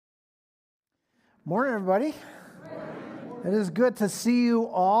Morning, everybody. It is good to see you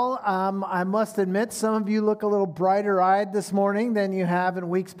all. I must admit, some of you look a little brighter-eyed this morning than you have in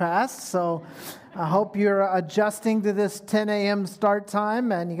weeks past. So I hope you're adjusting to this 10 a.m. start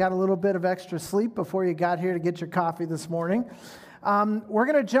time and you got a little bit of extra sleep before you got here to get your coffee this morning. We're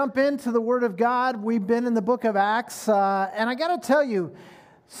going to jump into the Word of God. We've been in the book of Acts, and I got to tell you,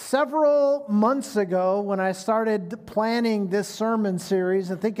 several months ago when I started planning this sermon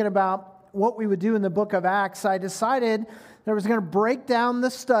series and thinking about what we would do in the book of Acts, I decided that I was going to break down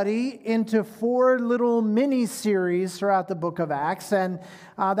the study into 4 little mini-series throughout the book of Acts, and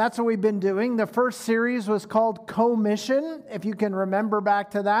that's what we've been doing. The first series was called Co-Mission, if you can remember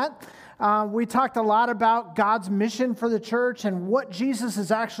back to that. We talked a lot about God's mission for the church and what Jesus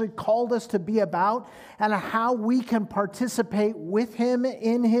has actually called us to be about and how we can participate with Him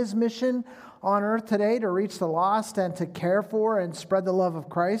in His mission on earth today to reach the lost and to care for and spread the love of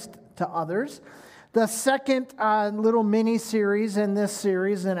Christ to others. The second little mini-series in this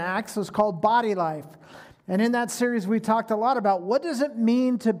series in Acts was called Body Life. And in that series, we talked a lot about what does it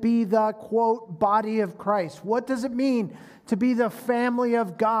mean to be the, quote, body of Christ? What does it mean to be the family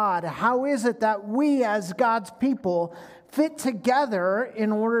of God? How is it that we as God's people fit together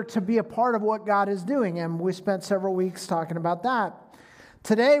in order to be a part of what God is doing? And we spent several weeks talking about that.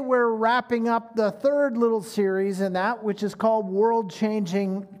 Today, we're wrapping up the third little series in that, which is called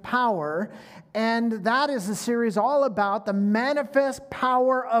World-Changing Power. And that is a series all about the manifest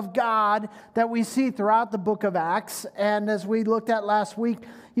power of God that we see throughout the book of Acts. And as we looked at last week,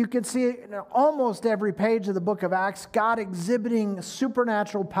 you can see in almost every page of the book of Acts, God exhibiting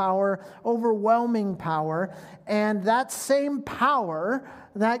supernatural power, overwhelming power. And that same power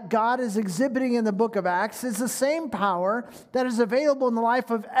that God is exhibiting in the book of Acts is the same power that is available in the life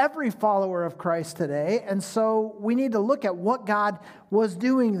of every follower of Christ today. And so we need to look at what God was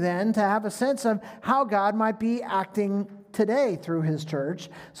doing then to have a sense of how God might be acting today through His church.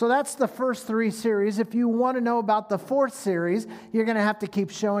 So that's the first 3 series. If you want to know about the 4th series, you're going to have to keep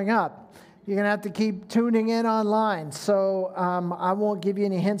showing up. You're going to have to keep tuning in online. So I won't give you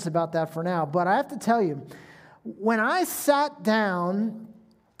any hints about that for now. But I have to tell you, when I sat down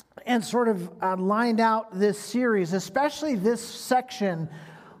and sort of lined out this series, especially this section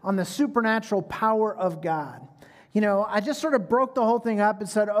on the supernatural power of God, you know, I just sort of broke the whole thing up and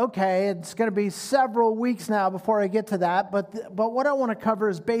said, okay, it's going to be several weeks now before I get to that. But what I want to cover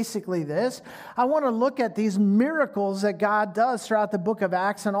is basically this. I want to look at these miracles that God does throughout the book of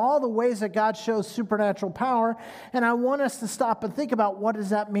Acts and all the ways that God shows supernatural power. And I want us to stop and think about what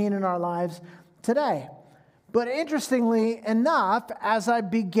does that mean in our lives today. But interestingly enough, as I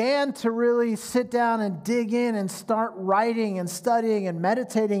began to really sit down and dig in and start writing and studying and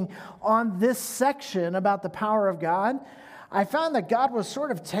meditating on this section about the power of God, I found that God was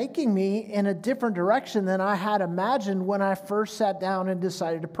sort of taking me in a different direction than I had imagined when I first sat down and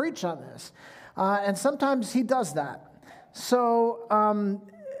decided to preach on this. And sometimes He does that. So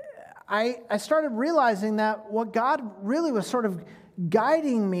I started realizing that what God really was sort of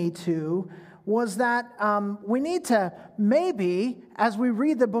guiding me to was that we need to maybe, as we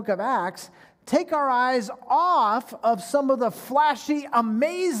read the book of Acts, take our eyes off of some of the flashy,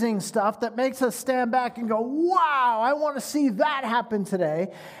 amazing stuff that makes us stand back and go, wow, I want to see that happen today.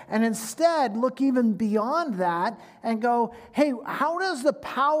 And instead look even beyond that and go, hey, how does the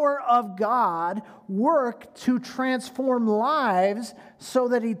power of God work to transform lives so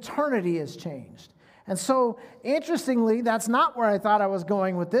that eternity is changed? And so, interestingly, that's not where I thought I was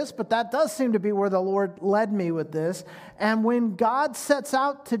going with this, but that does seem to be where the Lord led me with this. And when God sets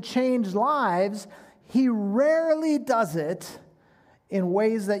out to change lives, He rarely does it in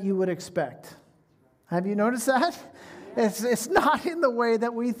ways that you would expect. Have you noticed that? It's not in the way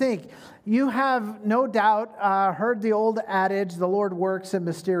that we think. You have no doubt heard the old adage, the Lord works in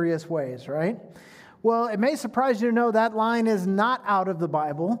mysterious ways, right? Well, it may surprise you to know that line is not out of the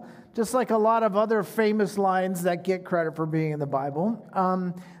Bible, just like a lot of other famous lines that get credit for being in the Bible.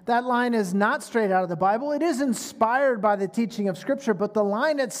 That line is not straight out of the Bible. It is inspired by the teaching of Scripture, but the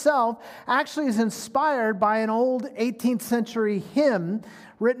line itself actually is inspired by an old 18th century hymn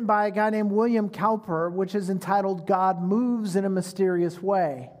written by a guy named William Cowper, which is entitled, God Moves in a Mysterious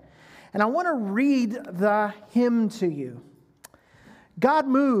Way. And I want to read the hymn to you. God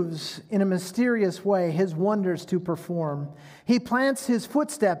moves in a mysterious way His wonders to perform. He plants His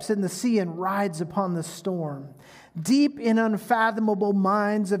footsteps in the sea and rides upon the storm. Deep in unfathomable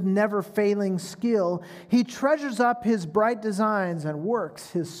minds of never-failing skill, He treasures up His bright designs and works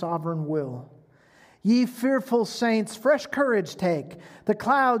His sovereign will. Ye fearful saints, fresh courage take. The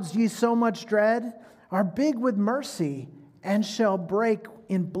clouds ye so much dread are big with mercy and shall break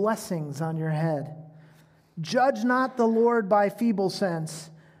in blessings on your head. Judge not the Lord by feeble sense,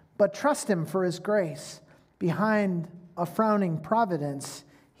 but trust him for his grace. Behind a frowning providence,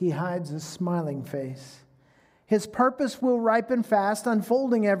 he hides a smiling face. His purpose will ripen fast,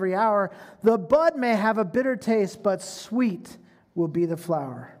 unfolding every hour. The bud may have a bitter taste, but sweet will be the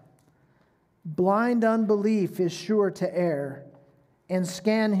flower. Blind unbelief is sure to err and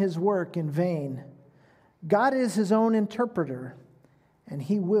scan his work in vain. God is his own interpreter, and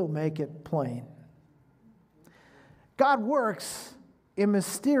he will make it plain. God works in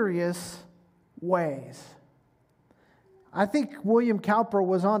mysterious ways. I think William Cowper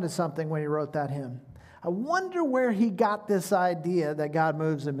was onto something when he wrote that hymn. I wonder where he got this idea that God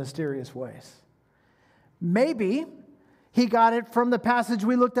moves in mysterious ways. Maybe he got it from the passage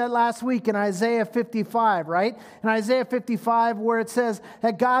we looked at last week in Isaiah 55, right? In Isaiah 55, where it says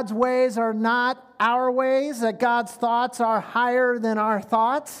that God's ways are not our ways, that God's thoughts are higher than our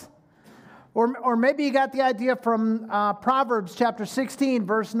thoughts. Or maybe you got the idea from Proverbs chapter 16,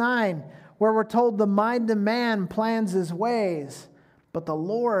 verse 9, where we're told the mind of man plans his ways, but the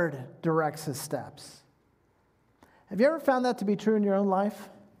Lord directs his steps. Have you ever found that to be true in your own life?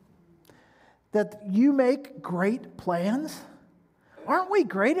 That you make great plans? Aren't we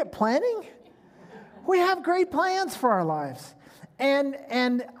great at planning? We have great plans for our lives. And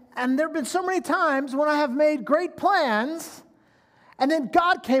there have been so many times when I have made great plans, and then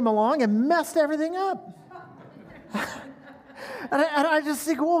God came along and messed everything up. and I just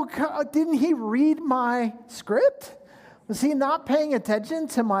think, well, God, didn't he read my script? Was he not paying attention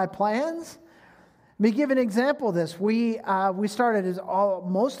to my plans? Let me give an example of this. We started, as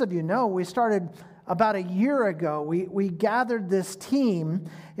most of you know, we started about a year ago. We gathered this team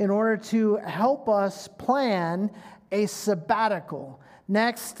in order to help us plan a sabbatical.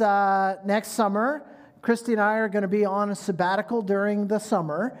 Next summer, Christy and I are going to be on a sabbatical during the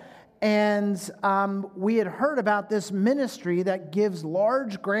summer. And we had heard about this ministry that gives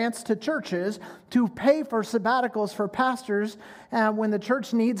large grants to churches to pay for sabbaticals for pastors when the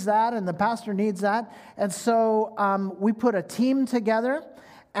church needs that and the pastor needs that. And so we put a team together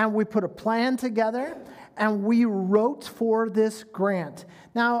and we put a plan together and we wrote for this grant.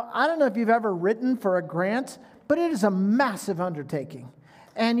 Now, I don't know if you've ever written for a grant, but it is a massive undertaking.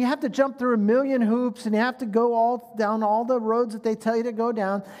 And you have to jump through a million hoops, and you have to go down all the roads that they tell you to go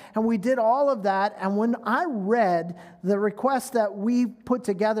down. And we did all of that. And when I read the request that we put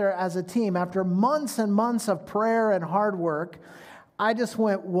together as a team, after months and months of prayer and hard work, I just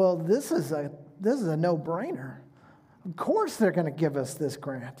went, well, this is a no-brainer. Of course they're going to give us this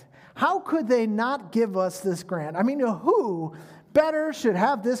grant. How could they not give us this grant? I mean, who better should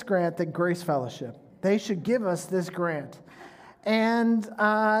have this grant than Grace Fellowship? They should give us this grant. And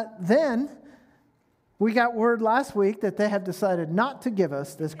then we got word last week that they have decided not to give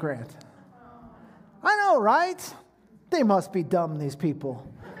us this grant. I know, right? They must be dumb, these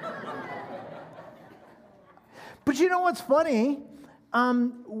people. But you know what's funny?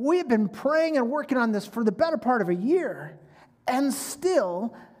 We've been praying and working on this for the better part of a year. And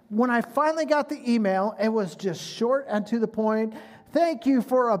still, when I finally got the email, it was just short and to the point. Thank you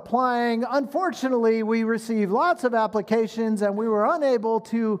for applying. Unfortunately, we received lots of applications and we were unable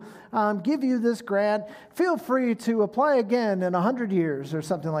to give you this grant. Feel free to apply again in 100 years or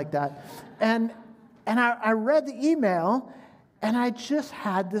something like that. And I read the email and I just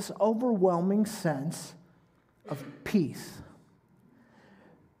had this overwhelming sense of peace.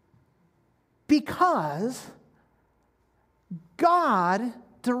 Because God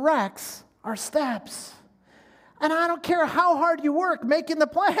directs our steps. And I don't care how hard you work making the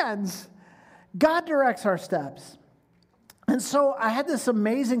plans. God directs our steps. And so I had this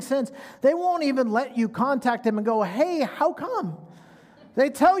amazing sense. They won't even let you contact them and go, hey, how come? They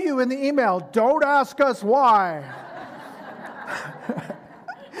tell you in the email, don't ask us why.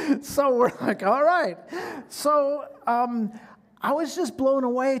 So we're like, all right. So I was just blown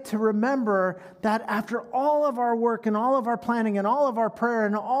away to remember that after all of our work and all of our planning and all of our prayer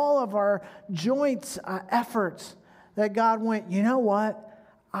and all of our joint efforts, that God went, you know what?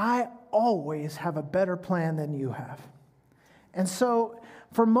 I always have a better plan than you have. And so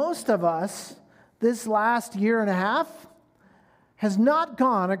for most of us, this last year and a half has not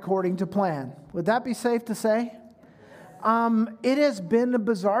gone according to plan. Would that be safe to say? It has been a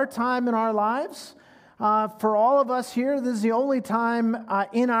bizarre time in our lives. For all of us here, this is the only time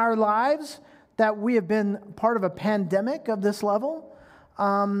in our lives that we have been part of a pandemic of this level.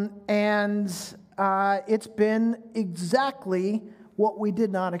 And it's been exactly what we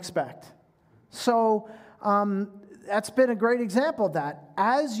did not expect. So that's been a great example of that.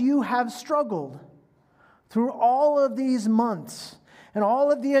 As you have struggled through all of these months, and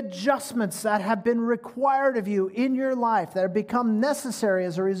all of the adjustments that have been required of you in your life that have become necessary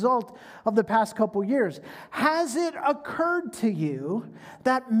as a result of the past couple years, has it occurred to you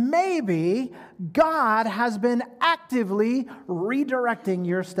that maybe God has been actively redirecting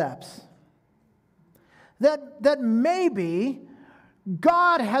your steps? That maybe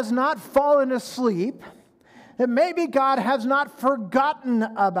God has not fallen asleep, that maybe God has not forgotten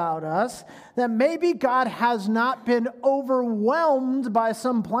about us, that maybe God has not been overwhelmed by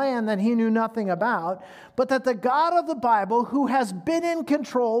some plan that he knew nothing about, but that the God of the Bible, who has been in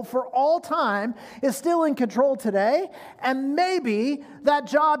control for all time, is still in control today, and maybe that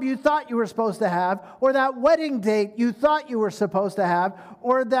job you thought you were supposed to have, or that wedding date you thought you were supposed to have,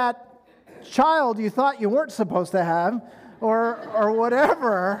 or that child you thought you weren't supposed to have, or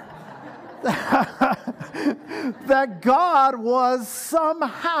whatever, that God was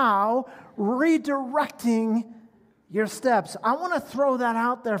somehow redirecting your steps. I want to throw that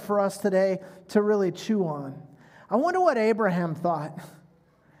out there for us today to really chew on. I wonder what Abraham thought.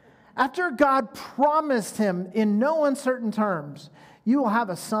 After God promised him in no uncertain terms, you will have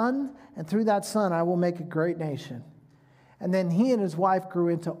a son, and through that son I will make a great nation. And then he and his wife grew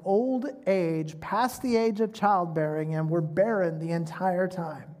into old age, past the age of childbearing, and were barren the entire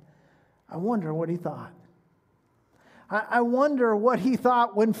time. I wonder what he thought. I wonder what he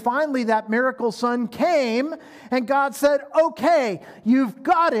thought when finally that miracle son came and God said, okay, you've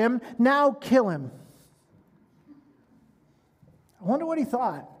got him, now kill him. I wonder what he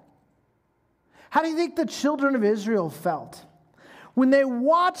thought. How do you think the children of Israel felt when they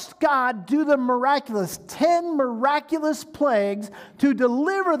watched God do the miraculous, 10 miraculous plagues to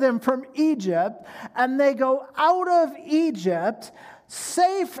deliver them from Egypt, and they go out of Egypt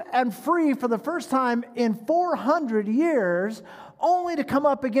safe and free for the first time in 400 years, only to come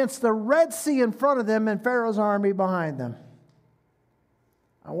up against the Red Sea in front of them and Pharaoh's army behind them?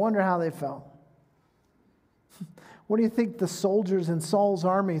 I wonder how they felt. What do you think the soldiers in Saul's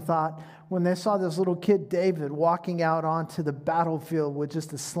army thought when they saw this little kid David walking out onto the battlefield with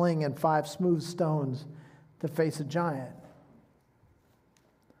just a sling and 5 smooth stones to face a giant?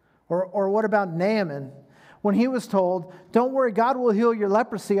 Or what about Naaman when he was told, don't worry, God will heal your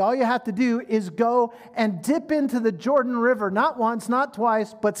leprosy. All you have to do is go and dip into the Jordan River, not once, not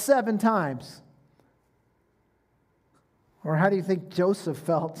twice, but 7 times. Or how do you think Joseph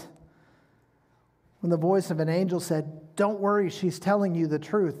felt when the voice of an angel said, don't worry, she's telling you the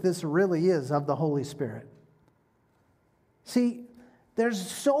truth. This really is of the Holy Spirit. See, there's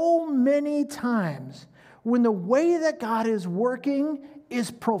so many times when the way that God is working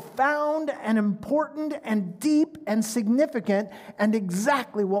is profound and important and deep and significant and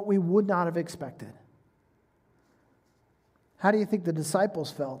exactly what we would not have expected. How do you think the disciples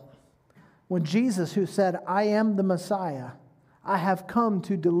felt when Jesus, who said, I am the Messiah, I have come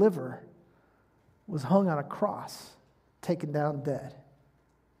to deliver, was hung on a cross, taken down dead?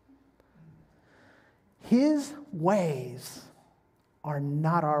 His ways are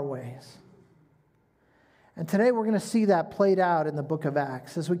not our ways. And today we're going to see that played out in the book of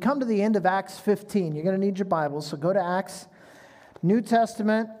Acts. As we come to the end of Acts 15, you're going to need your Bibles, so go to Acts, New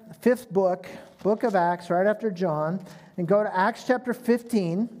Testament, 5th book of Acts, right after John, and go to Acts chapter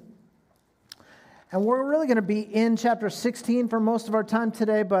 15. And we're really going to be in chapter 16 for most of our time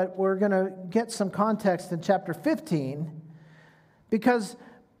today, but we're going to get some context in chapter 15. Because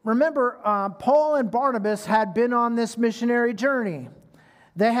remember, Paul and Barnabas had been on this missionary journey.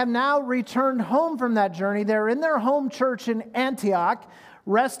 They have now returned home from that journey. They're in their home church in Antioch,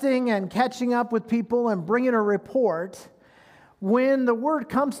 resting and catching up with people and bringing a report, when the word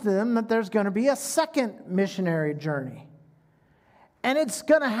comes to them that there's going to be a second missionary journey. And it's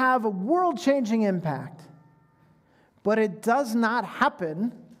going to have a world-changing impact. But it does not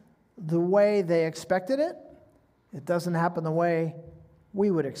happen the way they expected it. It doesn't happen the way we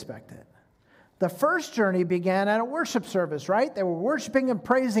would expect it. The first journey began at a worship service, right? They were worshiping and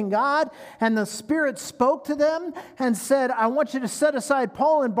praising God, and the Spirit spoke to them and said, I want you to set aside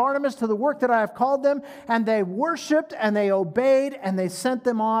Paul and Barnabas to the work that I have called them. And they worshiped, and they obeyed, and they sent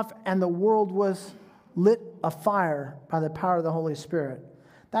them off, and the world was lit afire by the power of the Holy Spirit.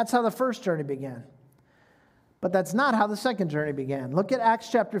 That's how the first journey began. But that's not how the second journey began. Look at Acts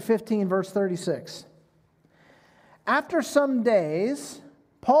chapter 15, verse 36. After some days,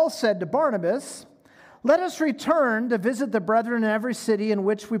 Paul said to Barnabas, let us return to visit the brethren in every city in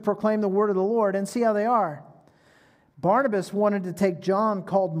which we proclaim the word of the Lord and see how they are. Barnabas wanted to take John,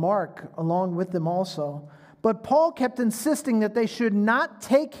 called Mark, along with them also. But Paul kept insisting that they should not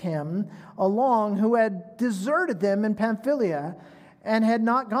take him along, who had deserted them in Pamphylia and had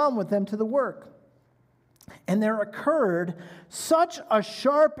not gone with them to the work. And there occurred such a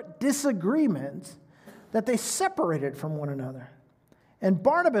sharp disagreement that they separated from one another. And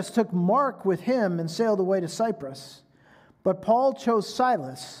Barnabas took Mark with him and sailed away to Cyprus. But Paul chose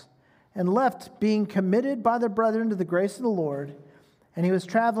Silas and left, being committed by the brethren to the grace of the Lord. And he was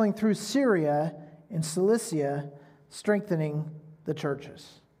traveling through Syria and Cilicia, strengthening the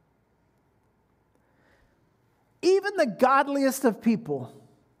churches. Even the godliest of people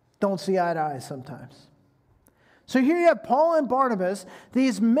don't see eye to eye sometimes. So here you have Paul and Barnabas,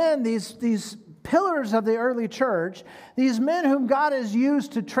 these men, these pillars of the early church, these men whom God has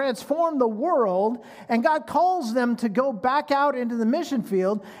used to transform the world, and God calls them to go back out into the mission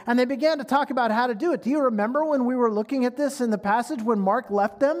field, and they began to talk about how to do it. Do you remember when we were looking at this in the passage when Mark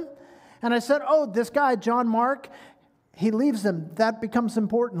left them? And I said, oh, this guy, John Mark, he leaves them. That becomes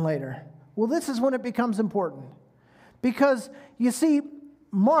important later. Well, this is when it becomes important. Because, you see,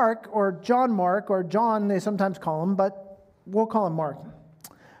 Mark, or John, they sometimes call him, but we'll call him Mark.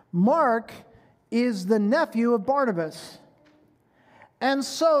 Mark is the nephew of Barnabas. And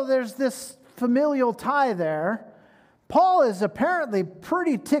so there's this familial tie there. Paul is apparently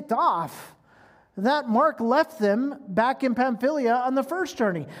pretty ticked off that Mark left them back in Pamphylia on the first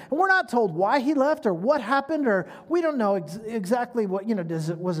journey. And we're not told why he left or what happened, or we don't know exactly what,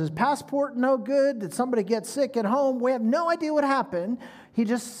 was his passport no good? Did somebody get sick at home? We have no idea what happened. He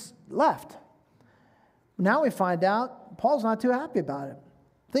just left. Now we find out Paul's not too happy about it.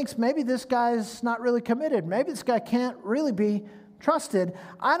 Thinks maybe this guy's not really committed. Maybe this guy can't really be trusted.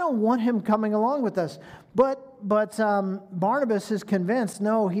 I don't want him coming along with us. But Barnabas is convinced,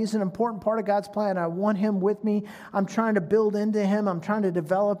 no, he's an important part of God's plan. I want him with me. I'm trying to build into him. I'm trying to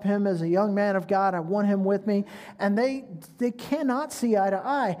develop him as a young man of God. I want him with me. And they cannot see eye to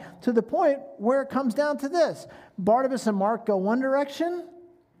eye, to the point where it comes down to this. Barnabas and Mark go one direction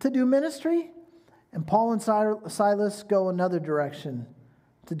to do ministry, and Paul and Silas go another direction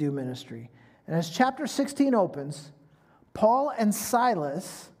to do ministry. And as chapter 16 opens, Paul and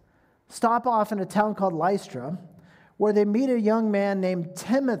Silas stop off in a town called Lystra, where they meet a young man named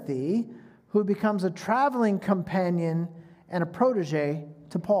Timothy, who becomes a traveling companion and a protege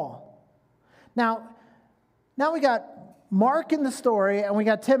to Paul. Now we got Mark in the story, and we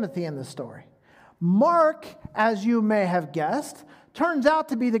got Timothy in the story. Mark, as you may have guessed, turns out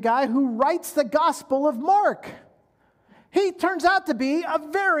to be the guy who writes the Gospel of Mark. He turns out to be a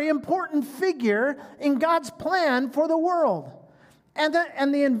very important figure in God's plan for the world.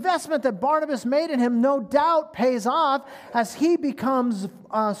 And the investment that Barnabas made in him no doubt pays off as he becomes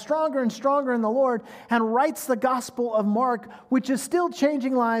stronger and stronger in the Lord and writes the Gospel of Mark, which is still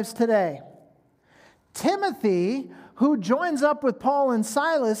changing lives today. Timothy, who joins up with Paul and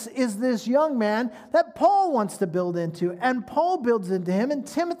Silas, is this young man that Paul wants to build into. And Paul builds into him, and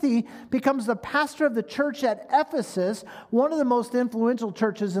Timothy becomes the pastor of the church at Ephesus, one of the most influential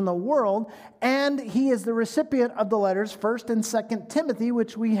churches in the world. And he is the recipient of the letters 1st and 2nd Timothy,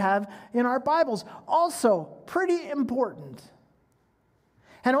 which we have in our Bibles. Also, pretty important.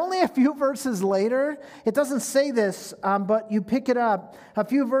 And only a few verses later, it doesn't say this, but you pick it up. A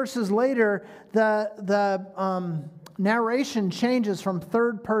few verses later, the narration changes from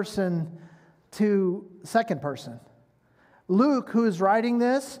third person to second person. Luke, who is writing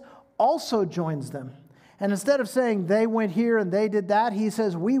this, also joins them. And instead of saying they went here and they did that, he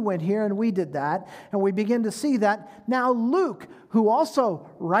says we went here and we did that. And we begin to see that now Luke, who also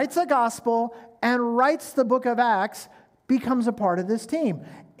writes a gospel and writes the book of Acts, becomes a part of this team.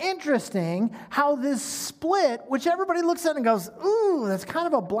 Interesting how this split, which everybody looks at and goes, ooh, that's kind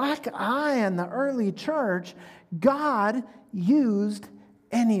of a black eye in the early church, God used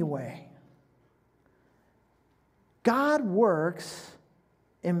anyway. God works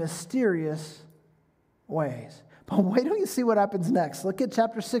in mysterious ways. But wait till you see what happens next. Look at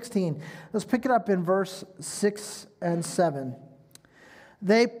chapter 16. Let's pick it up in verse 6 and 7.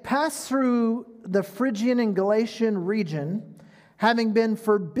 They passed through the Phrygian and Galatian region, having been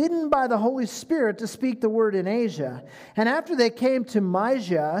forbidden by the Holy Spirit to speak the word in Asia. And after they came to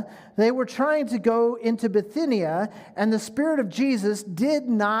Mysia, they were trying to go into Bithynia, and the Spirit of Jesus did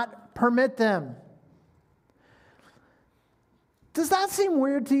not permit them. Does that seem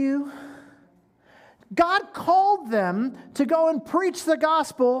weird to you? God called them to go and preach the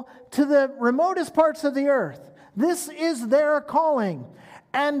gospel to the remotest parts of the earth. This is their calling.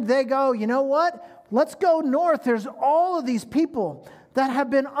 And they go, you know what? Let's go north. There's all of these people that have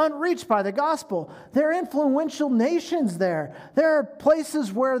been unreached by the gospel. There are influential nations there. There are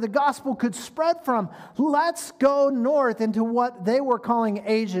places where the gospel could spread from. Let's go north into what they were calling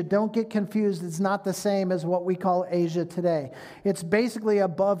Asia. Don't get confused. It's not the same as what we call Asia today. It's basically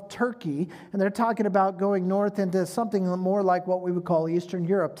above Turkey, and they're talking about going north into something more like what we would call Eastern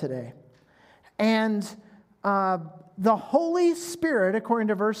Europe today. And the Holy Spirit, according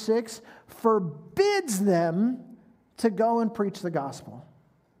to verse 6, forbids them to go and preach the gospel.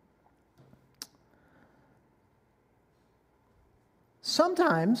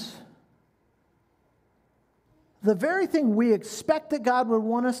 Sometimes, the very thing we expect that God would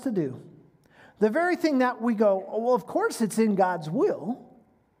want us to do, the very thing that we go, oh, well, of course it's in God's will,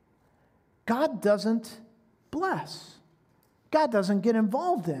 God doesn't bless. God doesn't get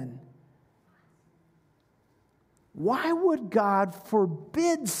involved in. Why would God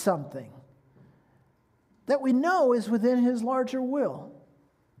forbid something that we know is within His larger will?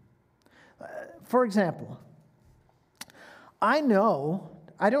 For example, I know,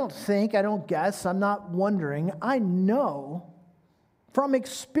 I don't guess, I'm not wondering, I know from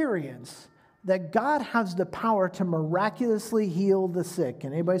experience that God has the power to miraculously heal the sick.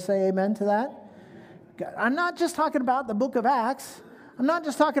 Can anybody say amen to that? I'm not just talking about the book of Acts. I'm not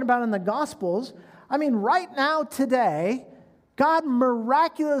just talking about in the Gospels. I mean, right now, today, God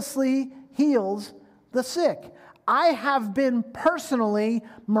miraculously heals the sick. I have been personally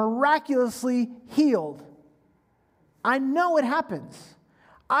miraculously healed. I know it happens.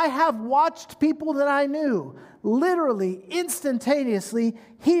 I have watched people that I knew literally instantaneously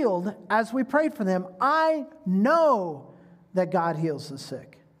healed as we prayed for them. I know that God heals the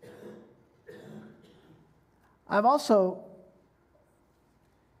sick. I've also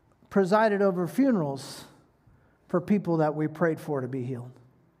presided over funerals for people that we prayed for to be healed.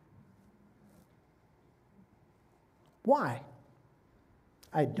 Why?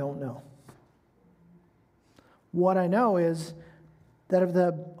 I don't know. What I know is that of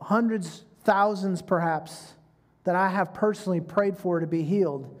the hundreds, thousands perhaps, that I have personally prayed for to be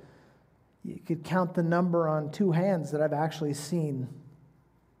healed, you could count the number on two hands that I've actually seen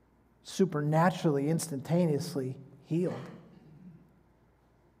supernaturally, instantaneously healed.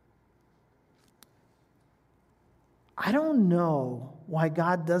 I don't know why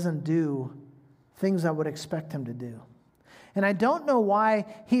God doesn't do things I would expect Him to do. And I don't know why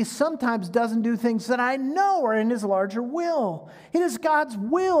He sometimes doesn't do things that I know are in His larger will. It is God's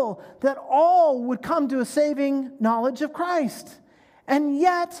will that all would come to a saving knowledge of Christ. And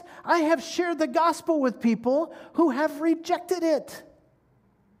yet, I have shared the gospel with people who have rejected it.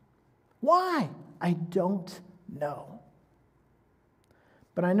 Why? I don't know.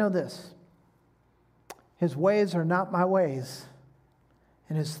 But I know this. His ways are not my ways,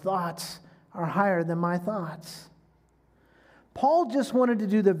 and His thoughts are higher than my thoughts. Paul just wanted to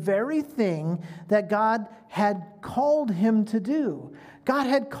do the very thing that God had called him to do. God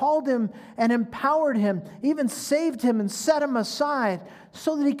had called him and empowered him, even saved him and set him aside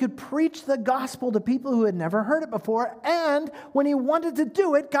so that he could preach the gospel to people who had never heard it before. And when he wanted to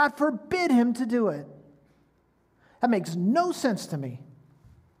do it, God forbid him to do it. That makes no sense to me.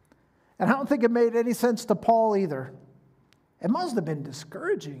 And I don't think it made any sense to Paul either. It must have been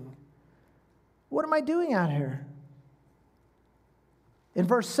discouraging. What am I doing out here? In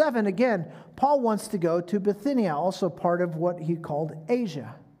verse 7, again, Paul wants to go to Bithynia, also part of what he called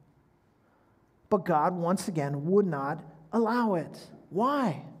Asia. But God, once again, would not allow it.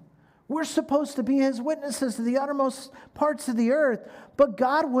 Why? We're supposed to be His witnesses to the uttermost parts of the earth, but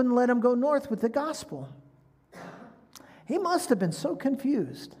God wouldn't let him go north with the gospel. He must have been so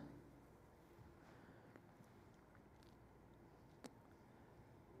confused.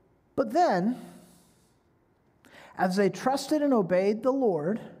 But then, as they trusted and obeyed the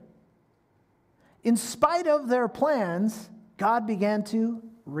Lord, in spite of their plans, God began to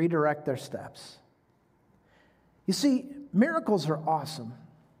redirect their steps. You see, miracles are awesome.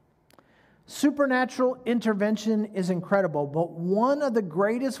 Supernatural intervention is incredible, but one of the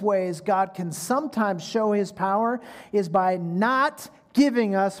greatest ways God can sometimes show His power is by not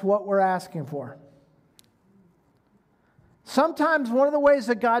giving us what we're asking for. Sometimes one of the ways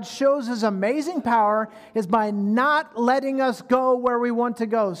that God shows His amazing power is by not letting us go where we want to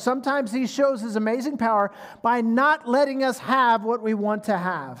go. Sometimes He shows His amazing power by not letting us have what we want to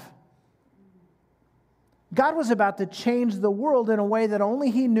have. God was about to change the world in a way that only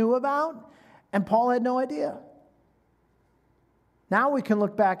He knew about, and Paul had no idea. Now we can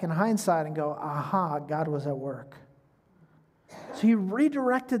look back in hindsight and go, aha, God was at work. So He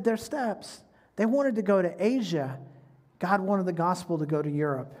redirected their steps. They wanted to go to Asia. God wanted the gospel to go to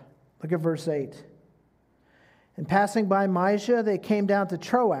Europe. Look at verse 8. And passing by Mysia, they came down to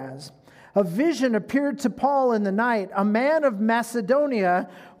Troas. A vision appeared to Paul in the night. A man of Macedonia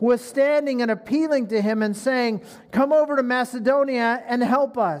was standing and appealing to him and saying, "Come over to Macedonia and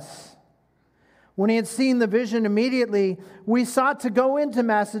help us." When he had seen the vision, immediately we sought to go into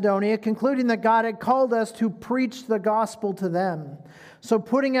Macedonia, concluding that God had called us to preach the gospel to them. So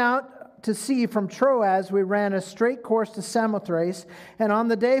putting out to sea from Troas, we ran a straight course to Samothrace, and on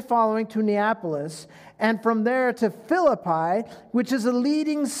the day following to Neapolis, and from there to Philippi, which is a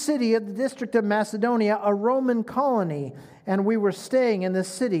leading city of the district of Macedonia, a Roman colony. And we were staying in this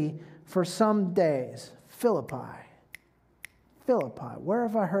city for some days. Philippi. Where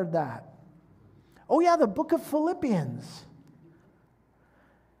have I heard that? Oh yeah, the book of Philippians.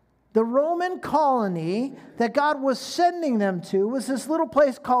 The Roman colony that God was sending them to was this little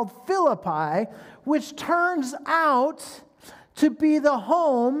place called Philippi, which turns out to be the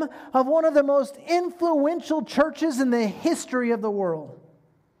home of one of the most influential churches in the history of the world.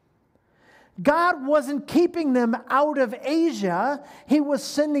 God wasn't keeping them out of Asia. He was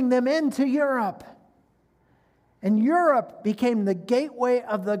sending them into Europe. And Europe became the gateway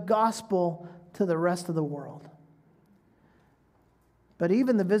of the gospel to the rest of the world. But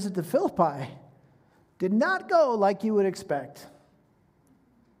even the visit to Philippi did not go like you would expect.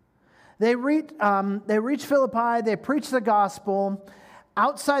 They reached Philippi, they preached the gospel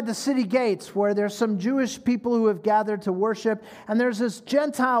outside the city gates where there's some Jewish people who have gathered to worship, and there's this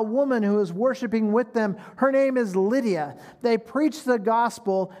Gentile woman who is worshiping with them. Her name is Lydia. They preach the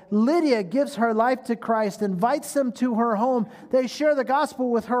gospel. Lydia gives her life to Christ, invites them to her home. They share the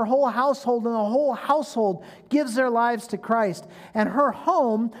gospel with her whole household, and the whole household gives their lives to Christ. And her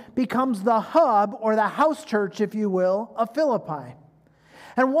home becomes the hub, or the house church, if you will, of Philippi.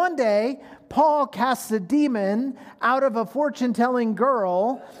 And one day, Paul casts a demon out of a fortune-telling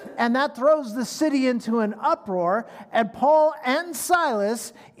girl, and that throws the city into an uproar, and Paul and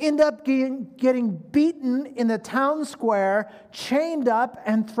Silas end up getting beaten in the town square, chained up,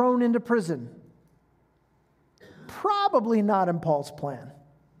 and thrown into prison. Probably not in Paul's plan.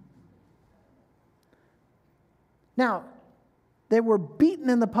 Now, they were beaten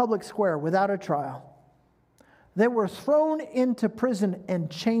in the public square without a trial. They were thrown into prison and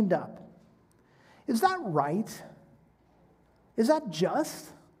chained up. Is that right? Is that just?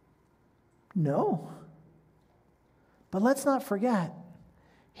 No. But let's not forget,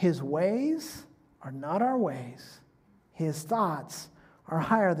 His ways are not our ways. His thoughts are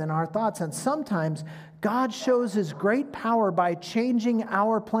higher than our thoughts. And sometimes God shows His great power by changing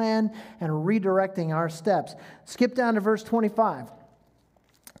our plan and redirecting our steps. Skip down to verse 25.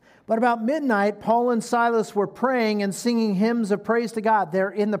 But about midnight, Paul and Silas were praying and singing hymns of praise to God. They're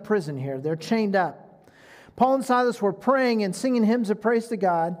in the prison here. They're chained up. Paul and Silas were praying and singing hymns of praise to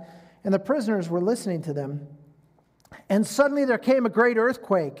God, and the prisoners were listening to them. And suddenly there came a great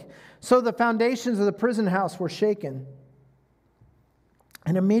earthquake, so the foundations of the prison house were shaken.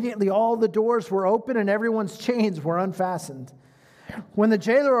 And immediately all the doors were open and everyone's chains were unfastened. When the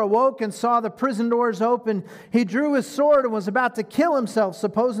jailer awoke and saw the prison doors open, he drew his sword and was about to kill himself,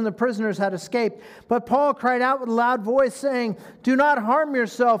 supposing the prisoners had escaped. But Paul cried out with a loud voice, saying, "Do not harm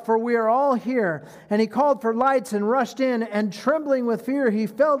yourself, for we are all here." And he called for lights and rushed in, and trembling with fear, he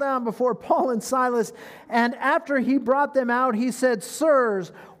fell down before Paul and Silas. And after he brought them out, he said,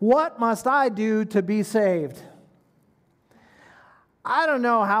 "Sirs, what must I do to be saved?" I don't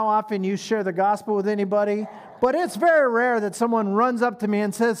know how often you share the gospel with anybody, but it's very rare that someone runs up to me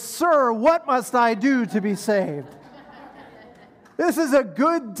and says, "Sir, what must I do to be saved?" This is a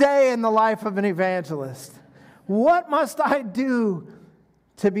good day in the life of an evangelist. What must I do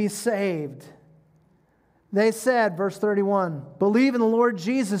to be saved? They said, verse 31, "Believe in the Lord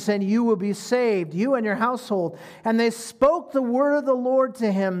Jesus and you will be saved, you and your household." And they spoke the word of the Lord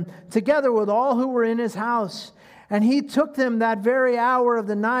to him, together with all who were in his house. And he took them that very hour of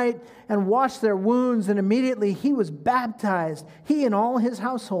the night and washed their wounds, and immediately he was baptized, he and all his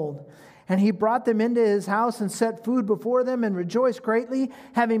household. And he brought them into his house and set food before them and rejoiced greatly,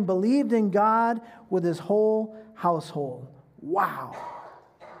 having believed in God with his whole household. Wow.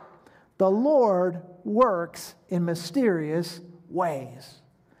 The Lord works in mysterious ways.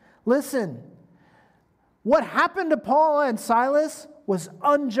 Listen, what happened to Paul and Silas was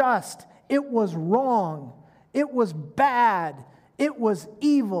unjust. It was wrong. It was bad. It was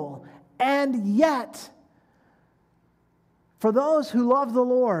evil. And yet, for those who love the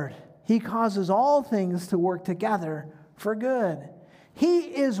Lord, He causes all things to work together for good. He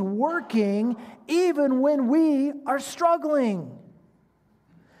is working even when we are struggling.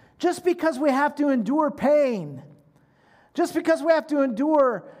 Just because we have to endure pain, just because we have to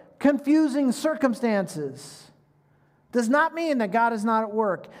endure confusing circumstances, does not mean that God is not at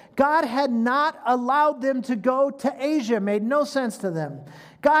work. God had not allowed them to go to Asia. It made no sense to them.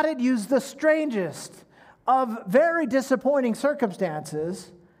 God had used the strangest of very disappointing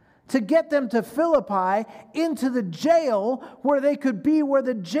circumstances to get them to Philippi into the jail where they could be where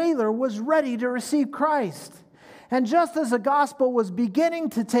the jailer was ready to receive Christ. And just as the gospel was beginning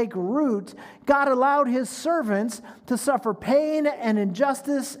to take root, God allowed his servants to suffer pain and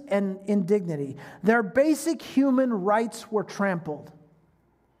injustice and indignity. Their basic human rights were trampled.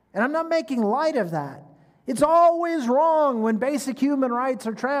 And I'm not making light of that. It's always wrong when basic human rights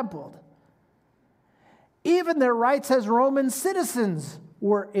are trampled. Even their rights as Roman citizens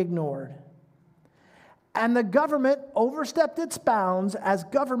were ignored. And the government overstepped its bounds, as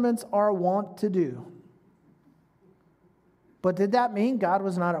governments are wont to do. But did that mean God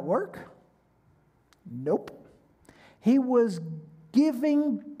was not at work? Nope. He was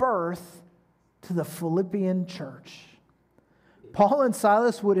giving birth to the Philippian church. Paul and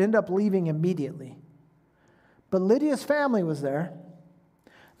Silas would end up leaving immediately. But Lydia's family was there.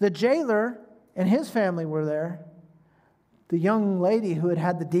 The jailer and his family were there. The young lady who had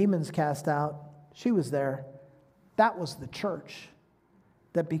had the demons cast out, she was there. That was the church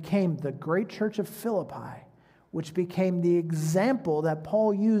that became the great church of Philippi, which became the example that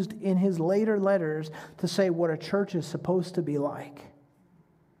Paul used in his later letters to say what a church is supposed to be like.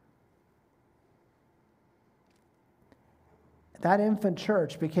 That infant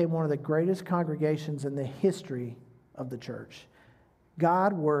church became one of the greatest congregations in the history of the church.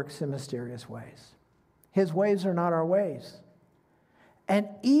 God works in mysterious ways. His ways are not our ways. And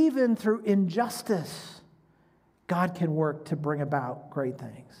even through injustice, God can work to bring about great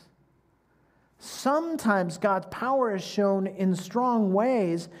things. Sometimes God's power is shown in strong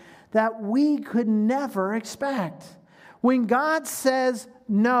ways that we could never expect. When God says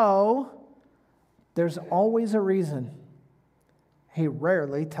no, there's always a reason. He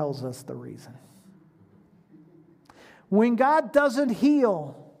rarely tells us the reason. When God doesn't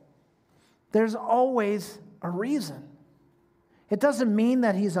heal, there's always a reason. It doesn't mean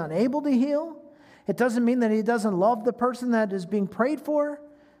that he's unable to heal. It doesn't mean that he doesn't love the person that is being prayed for.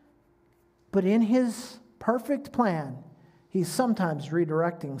 But in his perfect plan, he's sometimes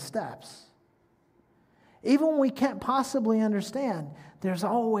redirecting steps. Even when we can't possibly understand, there's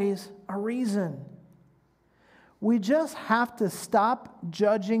always a reason. We just have to stop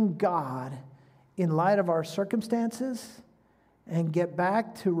judging God in light of our circumstances and get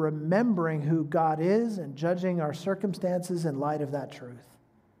back to remembering who God is and judging our circumstances in light of that truth.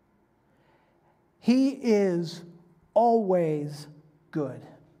 He is always good.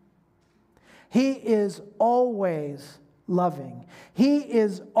 He is always loving. He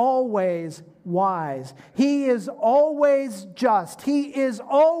is always wise. He is always just. He is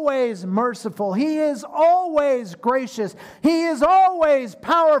always merciful. He is always gracious. He is always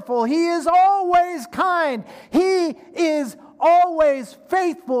powerful. He is always kind. He is always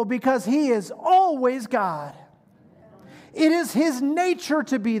faithful because he is always God. It is his nature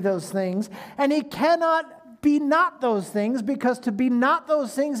to be those things, and he cannot be not those things, because to be not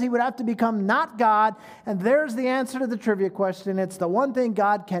those things, he would have to become not God. And there's the answer to the trivia question. It's the one thing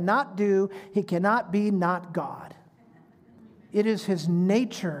God cannot do. He cannot be not God. It is his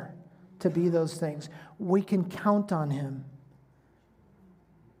nature to be those things. We can count on him.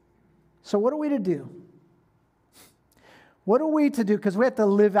 So what are we to do? What are we to do? Because we have to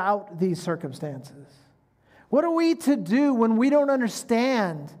live out these circumstances. What are we to do when we don't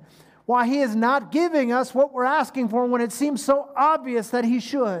understand why he is not giving us what we're asking for when it seems so obvious that he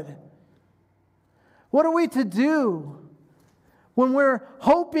should? What are we to do when we're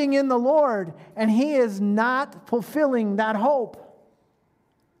hoping in the Lord and he is not fulfilling that hope?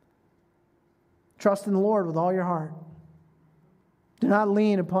 Trust in the Lord with all your heart. Do not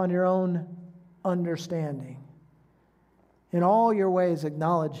lean upon your own understanding. In all your ways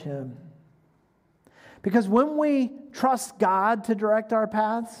acknowledge him. Because when we trust God to direct our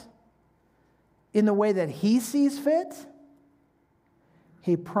paths in the way that he sees fit,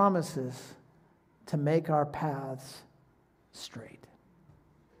 he promises to make our paths straight.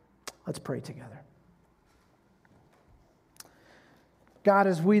 Let's pray together. God,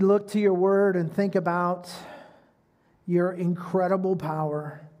 as we look to your word and think about your incredible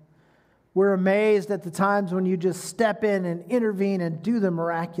power, we're amazed at the times when you just step in and intervene and do the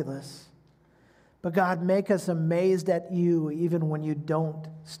miraculous. But God, make us amazed at you even when you don't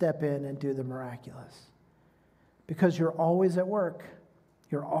step in and do the miraculous. Because you're always at work.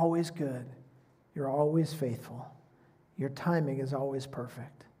 You're always good. You're always faithful. Your timing is always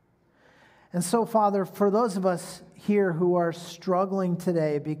perfect. And so, Father, for those of us here who are struggling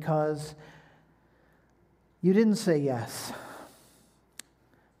today because You didn't say yes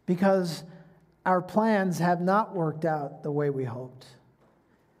because our plans have not worked out the way we hoped.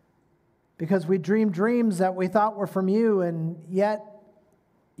 Because we dreamed dreams that we thought were from you, and yet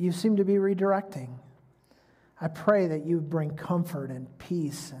you seem to be redirecting. I pray that you bring comfort and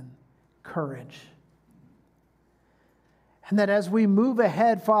peace and courage. And that as we move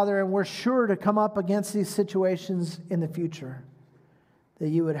ahead, Father, and we're sure to come up against these situations in the future, that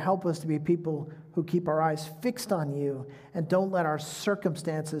you would help us to be people who keep our eyes fixed on you and don't let our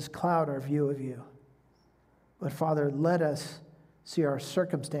circumstances cloud our view of you. But Father, let us see our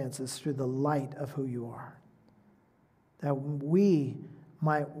circumstances through the light of who you are, that we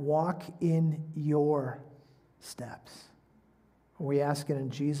might walk in your steps. We ask it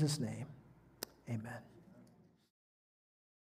in Jesus' name. Amen.